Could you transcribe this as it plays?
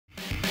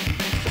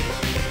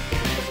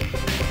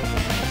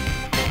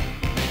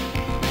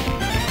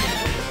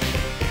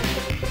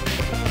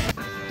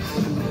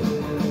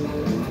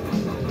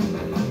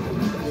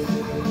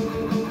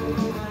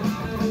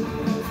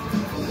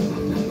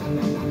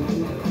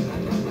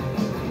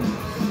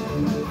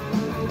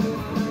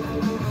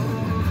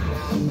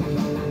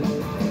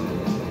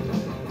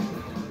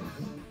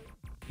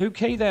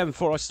Okay then,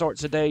 before I start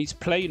today's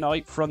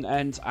Playnite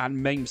Frontend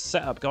and MAME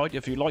setup guide,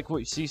 if you like what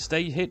you see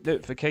today, hit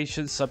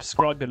notifications,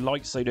 subscribe and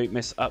like so you don't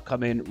miss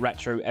upcoming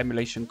retro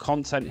emulation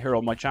content here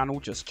on my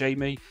channel,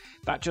 JustJamie.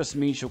 That just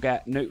means you'll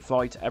get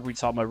notified every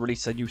time I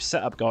release a new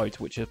setup guide,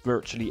 which is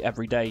virtually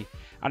every day,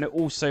 and it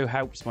also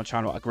helps my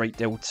channel a great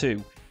deal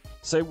too.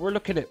 So we're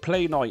looking at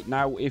Playnite.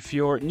 Now, if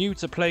you're new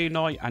to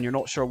Playnite and you're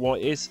not sure what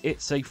it is,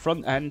 it's a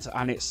front end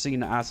and it's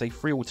seen as a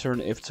free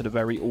alternative to the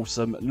very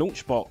awesome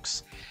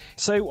Launchbox.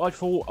 So I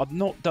thought I've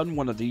not done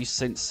one of these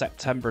since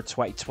September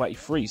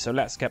 2023, so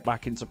let's get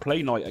back into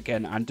Playnite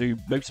again and do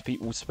most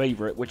people's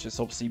favourite, which is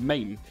obviously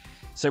MAME.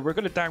 So we're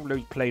going to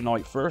download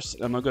Playnite first,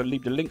 and I'm going to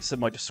leave the links in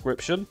my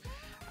description.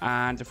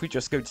 And if we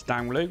just go to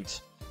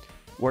download,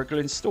 we're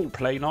going to install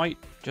Playnite.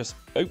 Just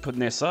open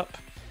this up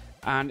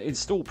and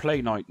install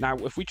Playnite. Now,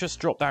 if we just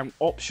drop down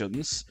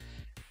options,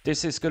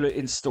 this is going to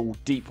install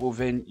deep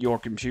within your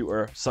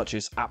computer, such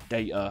as app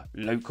data,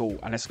 local,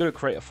 and it's going to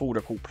create a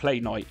folder called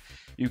Playnite.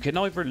 You can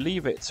either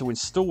leave it to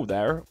install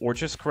there or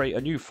just create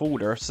a new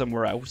folder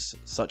somewhere else,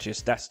 such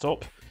as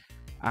desktop,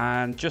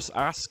 and just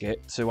ask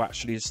it to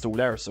actually install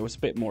there, so it's a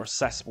bit more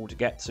accessible to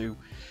get to.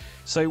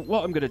 So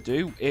what I'm going to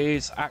do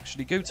is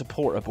actually go to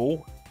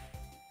portable,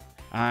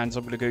 and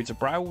I'm going to go to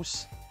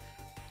browse.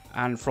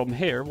 And from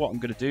here, what I'm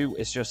going to do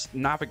is just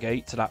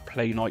navigate to that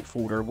Playnite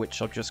folder,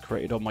 which I've just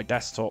created on my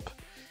desktop.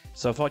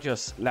 So if I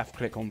just left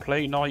click on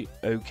Playnite,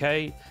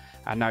 OK,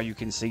 and now you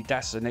can see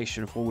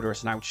destination folder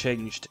is now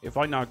changed. If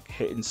I now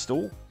hit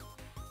install,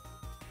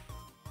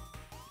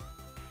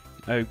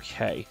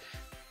 OK.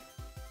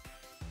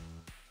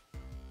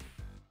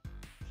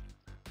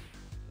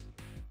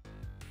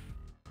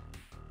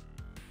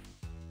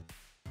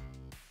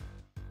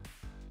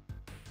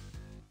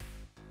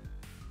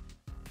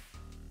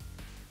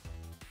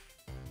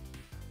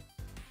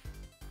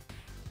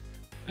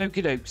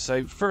 Okie doke,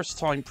 so first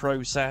time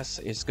process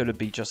is going to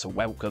be just a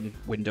welcome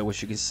window, as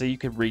you can see. You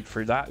can read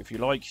through that if you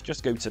like.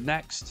 Just go to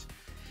next.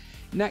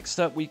 Next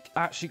up, we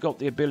actually got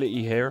the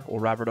ability here, or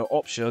rather the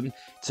option,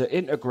 to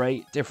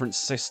integrate different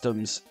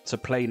systems to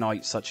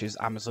Playnite, such as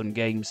Amazon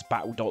Games,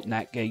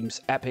 Battle.net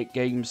Games, Epic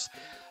Games.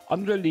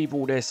 I'm going to leave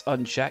all this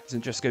unchecked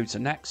and just go to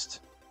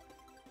next.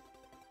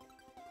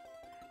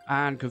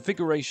 And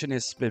configuration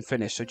has been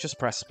finished, so just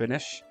press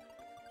finish.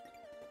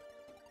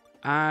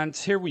 And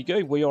here we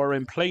go, we are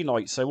in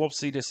Playnite. So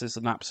obviously this is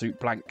an absolute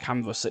blank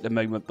canvas at the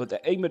moment, but the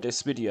aim of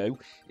this video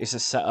is to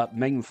set up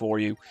MAME for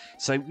you.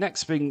 So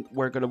next thing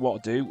we're going to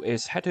want to do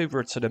is head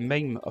over to the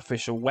MAME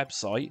official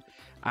website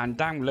and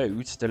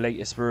download the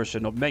latest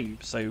version of MAME.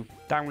 So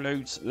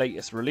downloads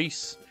latest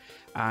release,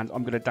 and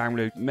I'm going to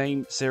download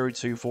MAME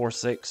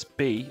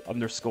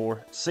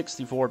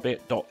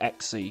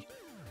 0246B_64bit.exe.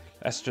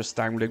 Let's just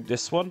download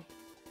this one.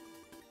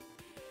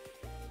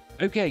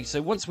 Okay,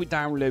 so once we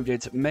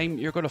downloaded MAME,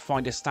 you're going to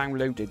find us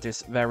downloaded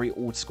this very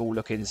old school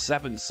looking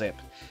 7-zip.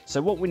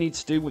 So what we need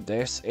to do with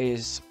this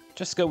is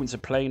just go into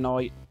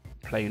Playnite,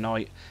 and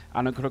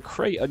I'm going to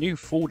create a new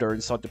folder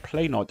inside the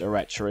Playnite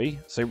directory.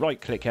 So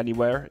right click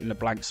anywhere in the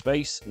blank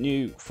space,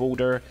 new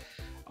folder.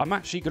 I'm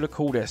actually going to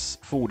call this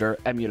folder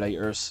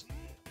Emulators.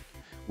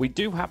 We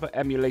do have an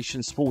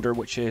emulations folder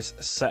which is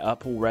set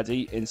up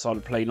already inside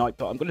of Playnite,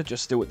 but I'm going to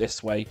just do it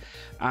this way.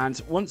 And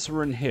once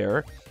we're in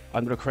here,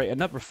 I'm going to create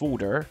another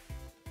folder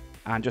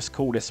and just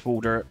call this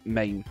folder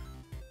MAME.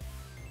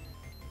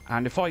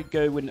 And if I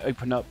go and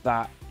open up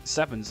that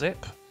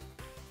 7-zip,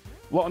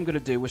 what I'm going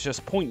to do is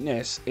just point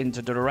this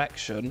into the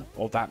direction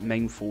of that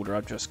MAME folder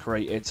I've just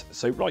created.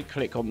 So right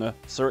click on the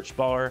search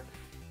bar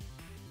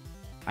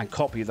and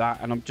copy that,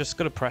 and I'm just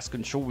going to press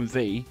Ctrl and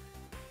V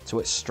to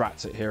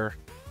extract it here.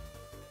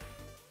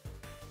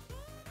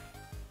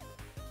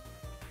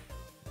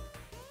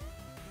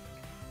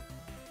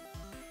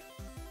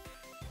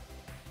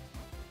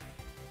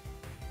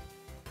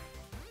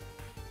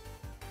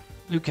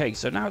 Okay,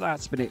 so now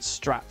that's been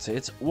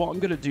extracted, what I'm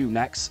going to do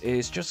next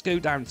is just go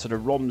down to the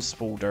ROMs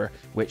folder,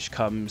 which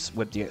comes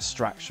with the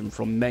extraction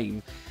from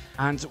MAME.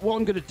 And what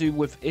I'm going to do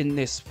within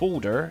this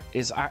folder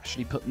is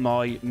actually put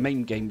my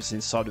MAME games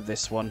inside of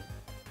this one.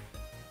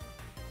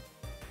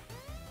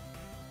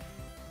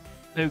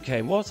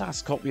 Okay, whilst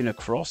that's copying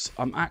across,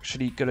 I'm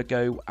actually going to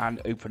go and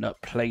open up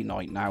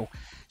Playnite now.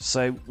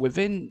 So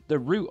within the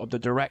root of the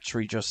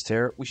directory just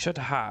here, we should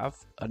have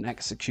an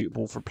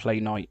executable for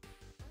Playnite.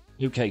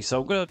 Okay, so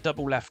I'm going to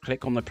double left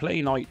click on the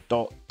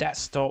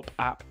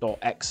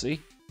playnite.desktopapp.exe,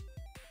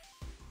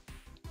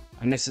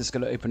 and this is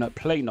going to open up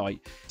Playnite.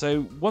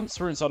 So once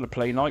we're inside of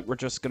Playnite, we're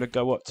just going to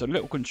go up to the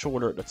little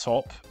controller at the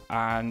top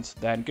and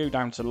then go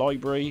down to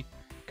library,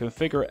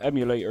 configure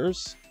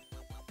emulators,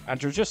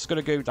 and you're just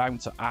going to go down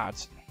to add.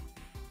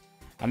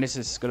 And this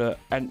is going to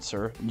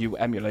enter new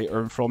emulator,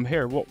 and from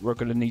here what we're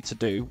going to need to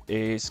do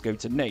is go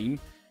to name,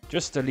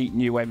 just delete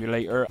new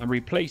emulator and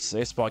replace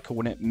this by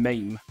calling it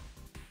MAME.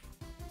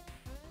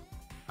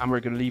 And we're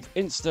going to leave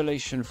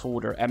installation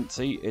folder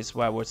empty as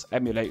well as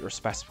emulator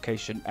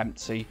specification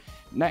empty.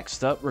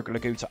 Next up, we're going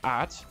to go to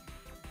add,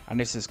 and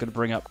this is going to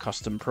bring up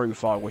custom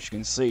profile, which you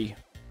can see.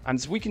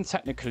 And we can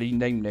technically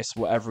name this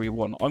whatever we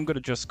want. I'm going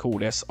to just call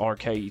this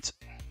arcade.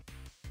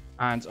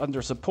 And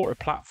under supported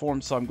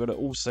platforms, I'm going to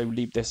also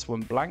leave this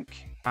one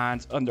blank.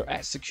 And under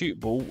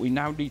executable, we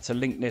now need to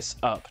link this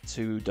up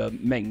to the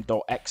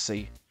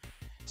main.exe.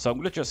 So I'm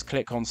going to just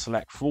click on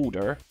select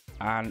folder,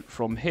 and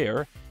from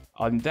here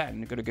I'm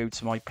then going to go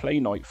to my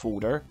Playnite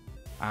folder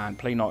and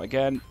Playnite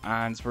again,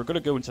 and we're going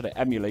to go into the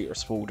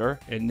emulators folder,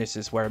 and this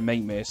is where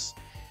MAME is.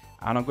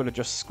 And I'm going to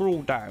just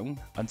scroll down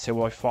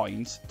until I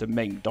find the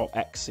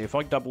main.exe. If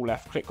I double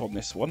left click on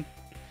this one,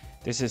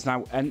 this is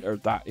now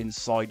entered that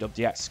inside of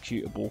the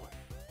executable.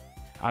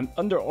 And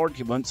under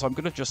arguments, I'm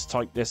going to just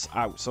type this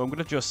out. So I'm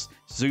going to just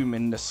zoom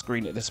in the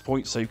screen at this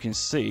point so you can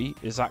see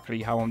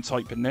exactly how I'm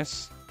typing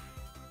this.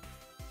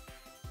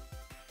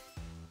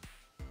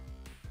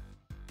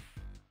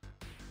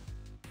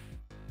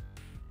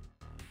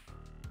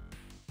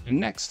 And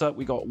next up,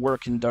 we got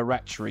working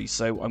directory.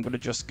 So I'm going to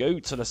just go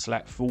to the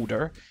select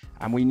folder,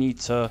 and we need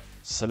to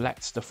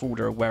select the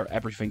folder where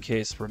everything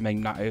is for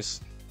MAME, that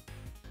is.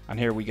 And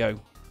here we go.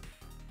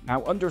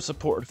 Now under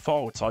supported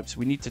file types,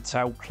 we need to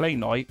tell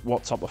Playnite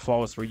what type of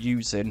files we're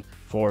using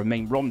for a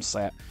MAME ROM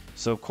set.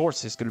 So of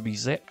course it's going to be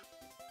zip,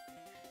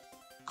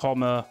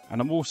 comma, and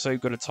I'm also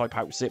going to type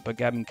out zip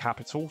again in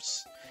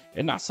capitals.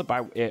 And that's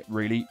about it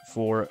really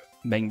for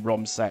MAME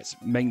ROM sets,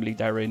 mainly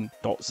they're in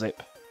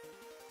 .zip.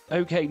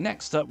 Okay,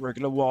 next up we're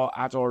going to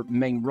add our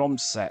MAME ROM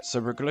set. So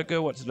we're going to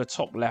go up to the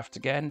top left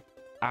again,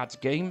 add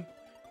game,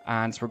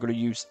 and we're going to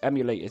use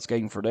emulated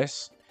game for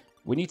this.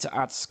 We need to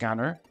add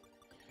scanner.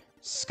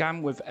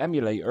 Scan with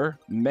emulator,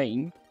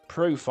 MAME,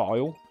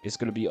 profile is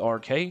going to be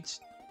arcade.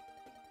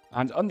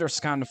 And under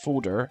scan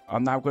folder,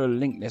 I'm now going to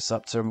link this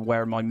up to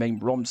where my MAME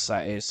ROM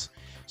set is.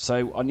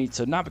 So I need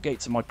to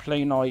navigate to my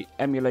Playnite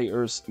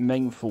emulators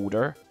MAME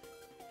folder.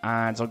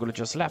 And I'm going to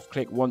just left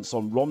click once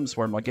on ROMs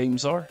where my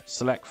games are,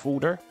 select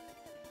folder.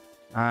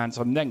 And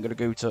I'm then going to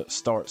go to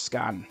start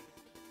scan.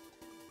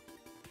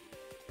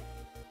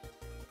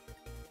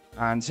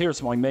 And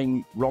here's my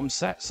MAME ROM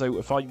set. So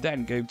if I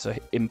then go to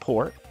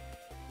import,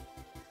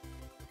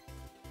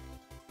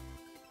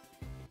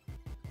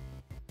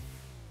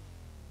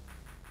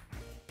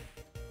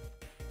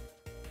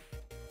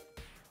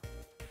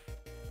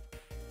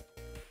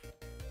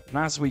 and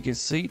as we can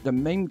see, the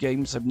MAME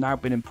games have now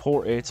been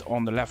imported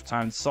on the left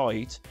hand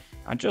side,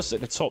 and just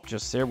at the top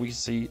just there we can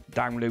see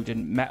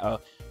downloading meta.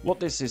 What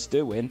this is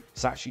doing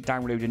is actually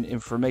downloading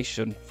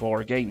information for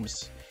our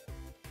games.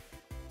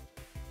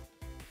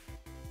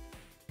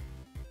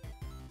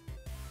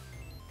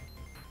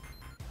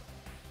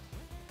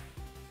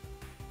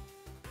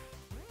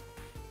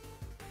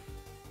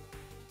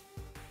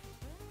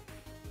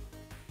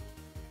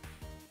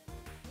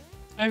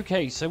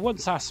 Okay, so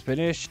once that's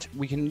finished,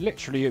 we can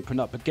literally open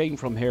up a game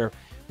from here.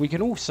 We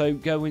can also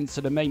go into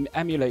the MAME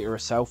emulator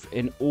itself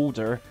in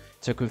order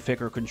to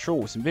configure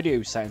controls and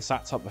video settings,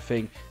 that type of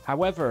thing.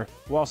 However,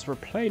 whilst we're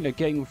playing a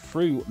game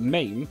through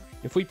MAME,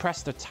 if we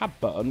press the tab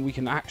button, we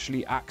can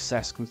actually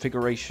access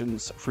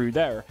configurations through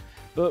there.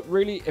 But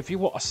really, if you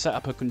want to set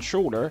up a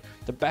controller,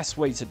 the best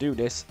way to do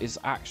this is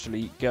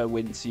actually go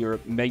into your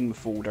MAME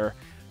folder.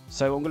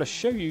 So I'm going to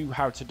show you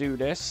how to do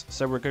this.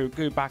 So we're going to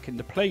go back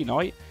into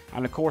Playnite,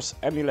 and of course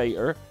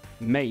emulator,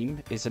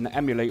 MAME is an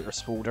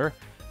emulators folder.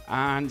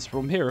 And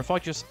from here, if I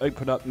just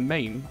open up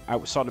MAME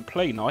outside of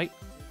Playnite,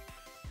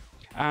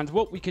 and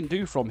what we can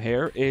do from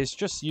here is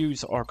just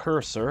use our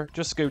cursor,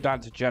 just go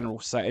down to general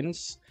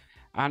settings,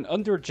 and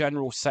under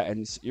general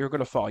settings you're going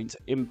to find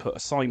input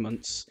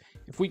assignments.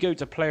 If we go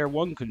to player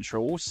 1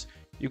 controls,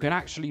 you can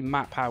actually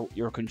map out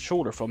your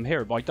controller from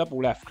here by double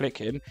left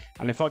clicking,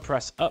 and if I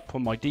press up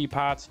on my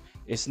D-pad,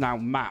 it's now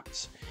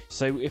mapped.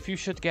 So if you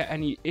should get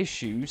any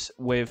issues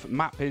with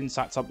mappings,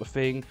 that type of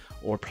thing,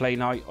 or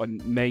Playnite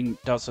and MAME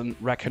doesn't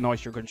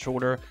recognize your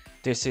controller,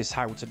 this is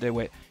how to do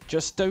it.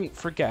 Just don't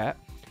forget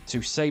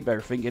to save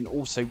everything, and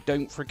also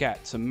don't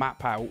forget to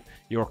map out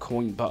your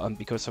coin button,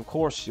 because of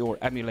course you're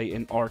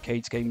emulating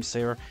arcade games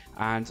here,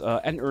 and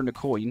entering the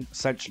coin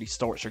essentially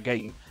starts your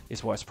game,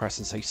 is why it's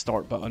pressing say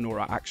start button or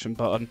action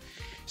button.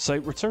 So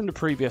return to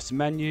previous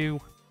menu,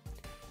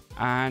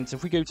 and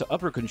if we go to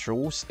other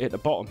controls at the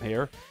bottom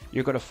here,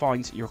 you're going to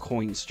find your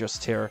coins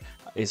just here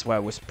as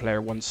well as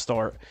player 1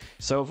 start.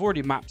 So I've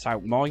already mapped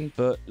out mine,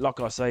 but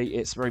like I say,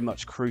 it's very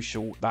much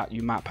crucial that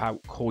you map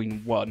out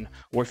coin 1,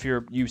 or if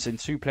you're using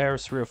 2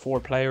 players, 3 or 4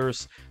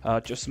 players,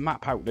 just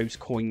map out those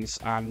coins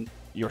and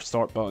your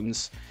start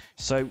buttons.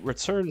 So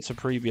return to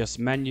previous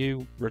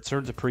menu,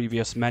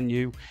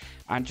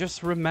 and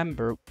just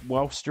remember,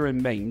 whilst you're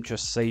in MAME,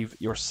 just save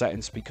your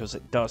settings, because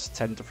it does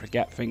tend to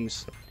forget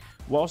things.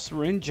 Whilst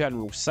we're in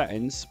general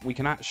settings, we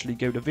can actually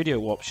go to video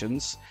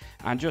options,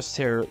 and just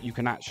here you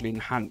can actually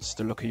enhance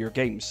the look of your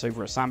games. So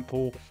for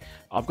example,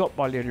 I've got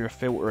bilinear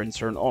filtering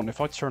turned on.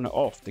 If I turn it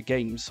off, the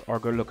games are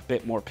going to look a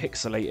bit more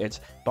pixelated.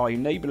 By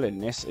enabling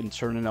this and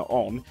turning it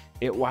on,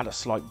 it will add a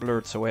slight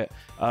blur to it.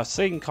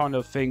 Same kind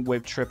of thing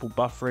with triple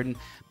buffering,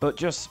 but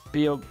just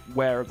be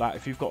aware that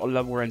if you've got a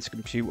lower end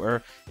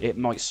computer, it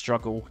might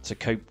struggle to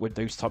cope with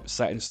those type of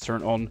settings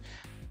turned on.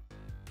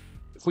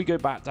 If we go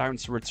back down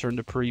to return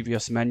the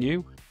previous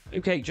menu,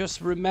 okay, just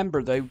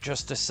remember though,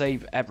 just to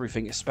save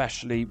everything,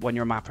 especially when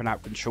you're mapping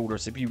out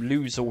controllers. If you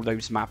lose all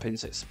those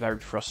mappings, it's very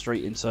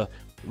frustrating to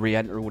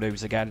re-enter all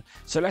those again.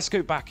 So let's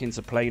go back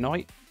into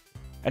Playnite.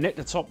 And at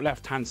the top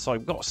left hand side,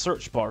 we've got a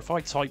search bar. If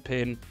I type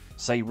in,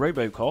 say,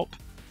 Robocop,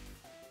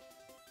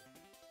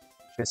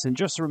 and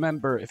just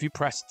remember, if you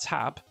press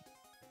tab,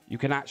 you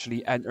can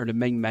actually enter the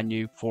main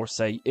menu for,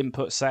 say,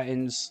 input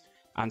settings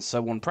and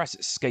so on. Press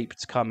escape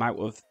to come out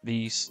of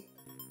these.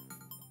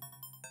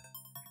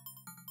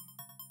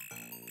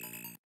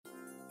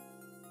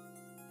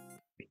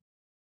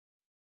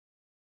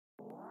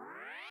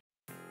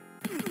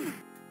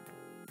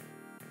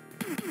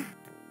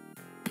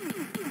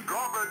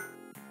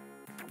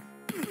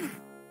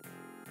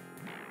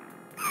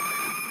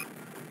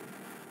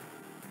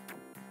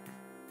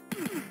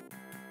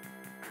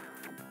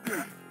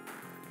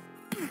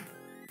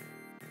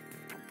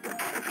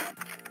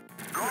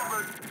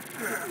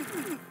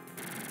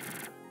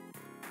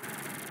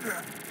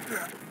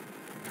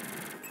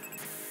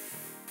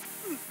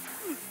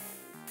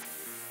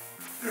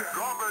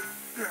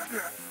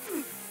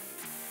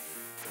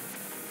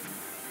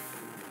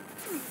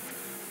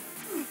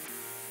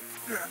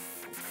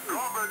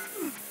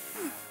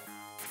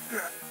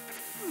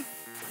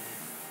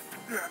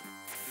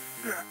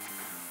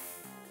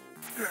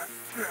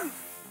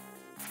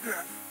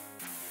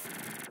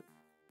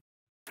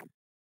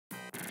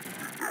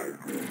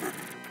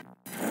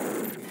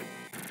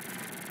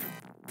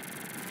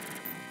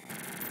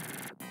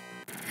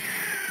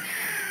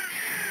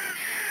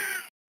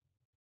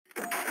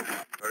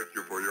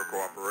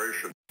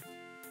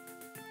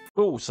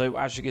 Cool, so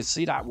as you can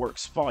see, that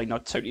works fine. I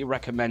totally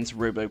recommend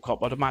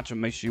Robocop. I'd imagine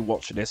most of you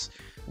watching this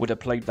would have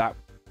played that.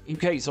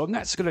 Okay, so I'm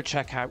next going to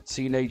check out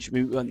Teenage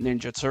Mutant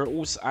Ninja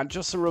Turtles, and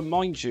just to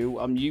remind you,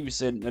 I'm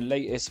using the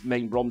latest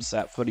main ROM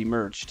set fully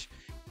merged.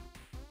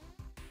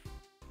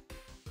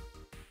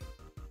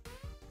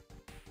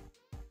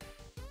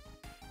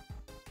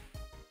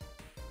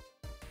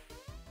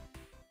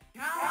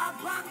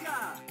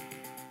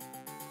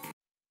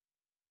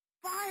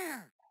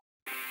 Fire!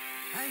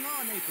 Hang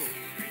on, April.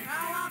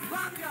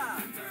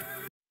 Cowabunga!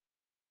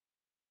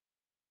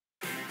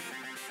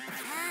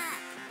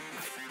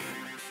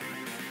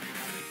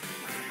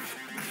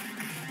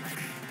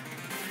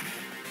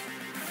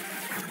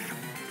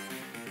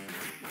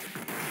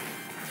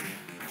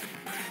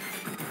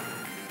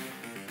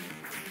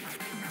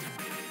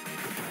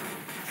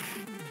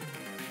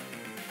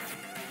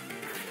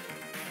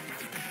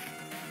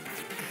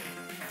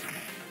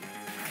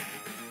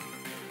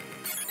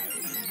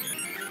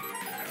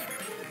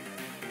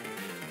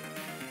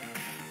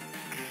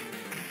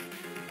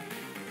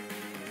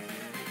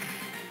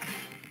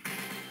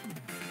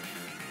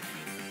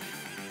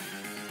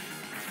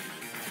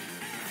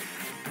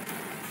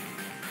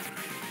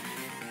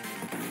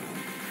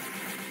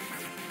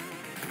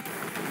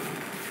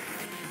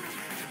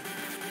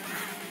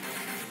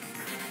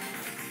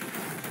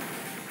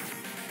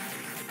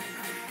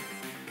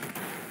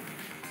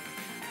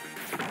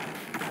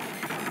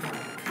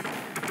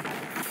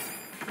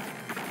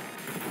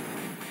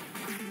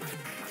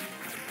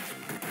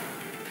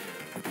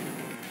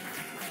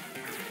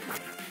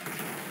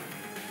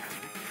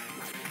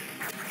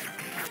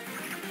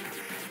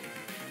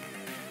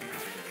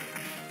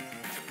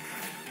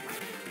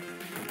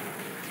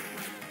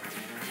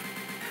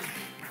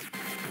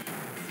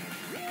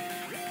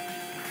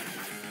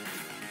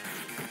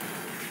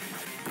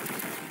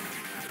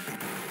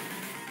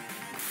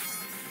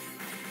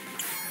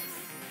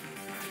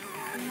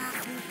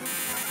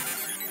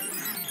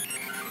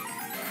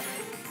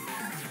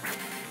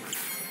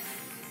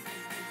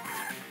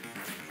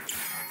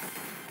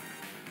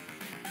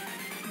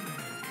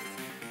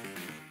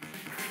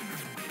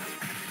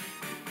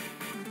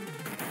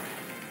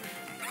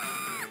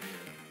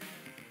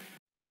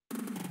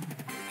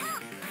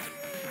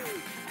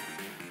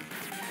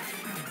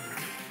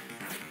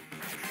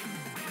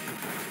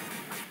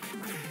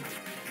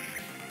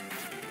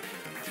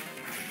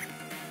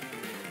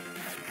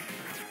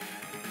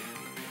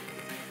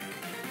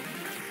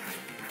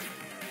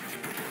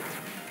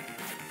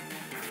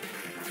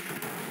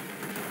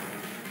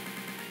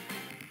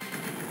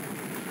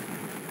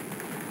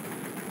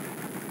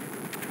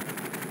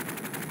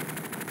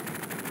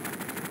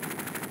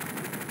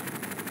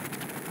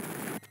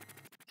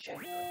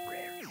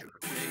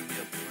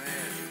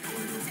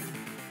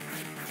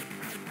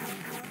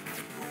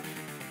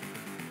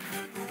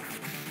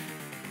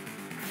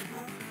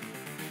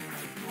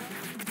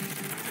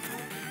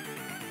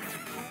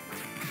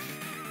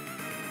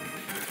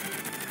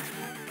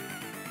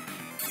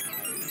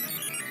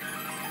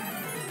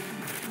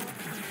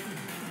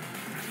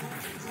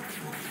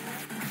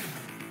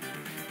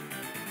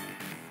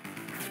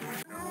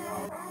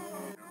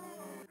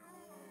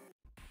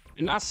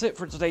 And that's it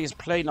for today's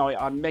Playnite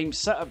and MAME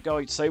setup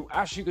guide. So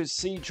as you can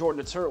see during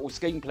the Turtles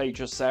gameplay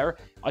just there,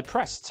 I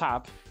pressed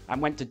tab and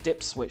went to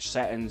dip switch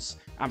settings,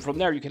 and from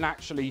there you can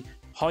actually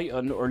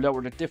heighten or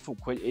lower the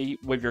difficulty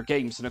with your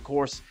games. And of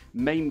course,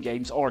 MAME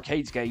games,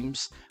 arcade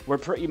games, were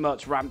pretty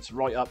much ramped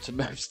right up to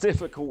the most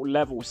difficult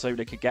level so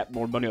they could get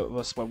more money out of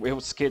us when we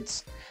was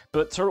kids.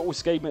 But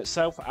Turtles game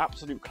itself,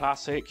 absolute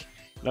classic.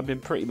 And I've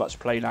been pretty much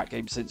playing that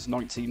game since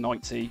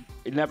 1990.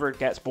 It never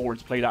gets bored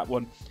to play that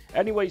one.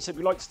 Anyways, if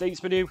you liked today's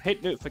video,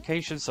 hit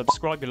notifications,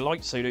 subscribe and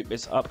like so you don't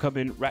miss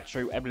upcoming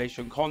retro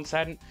emulation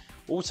content.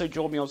 Also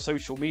join me on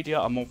social media.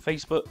 I'm on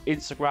Facebook,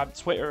 Instagram,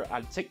 Twitter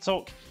and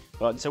TikTok.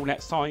 But until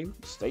next time,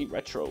 stay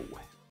retro.